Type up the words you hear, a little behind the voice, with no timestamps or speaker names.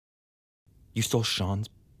You stole Sean's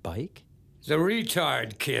bike? The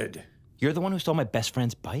retard kid. You're the one who stole my best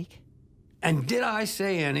friend's bike? And did I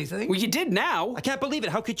say anything? Well, you did now. I can't believe it.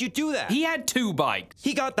 How could you do that? He had 2 bikes.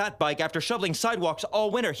 He got that bike after shoveling sidewalks all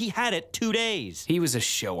winter. He had it 2 days. He was a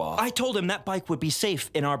show-off. I told him that bike would be safe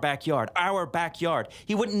in our backyard. Our backyard.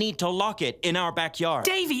 He wouldn't need to lock it in our backyard.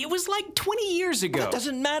 Davey, it was like 20 years ago. That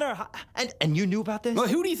doesn't matter. And you knew about this? Well,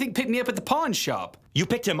 who do you think picked me up at the pawn shop? You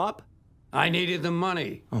picked him up? I needed the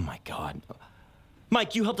money. Oh, my God.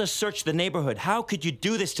 Mike, you helped us search the neighborhood. How could you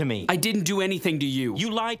do this to me? I didn't do anything to you. You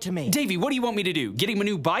lied to me. Davey, what do you want me to do? Get him a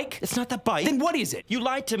new bike? It's not the bike. Then what is it? You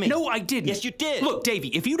lied to me. No, I didn't. Yes, you did. Look, Davey,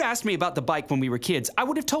 if you'd asked me about the bike when we were kids, I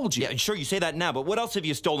would have told you. Yeah, sure, you say that now, but what else have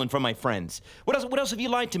you stolen from my friends? What else have you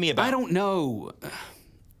lied to me about? I don't know.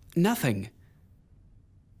 Nothing.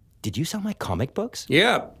 Did you sell my comic books?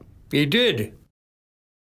 Yep, he did.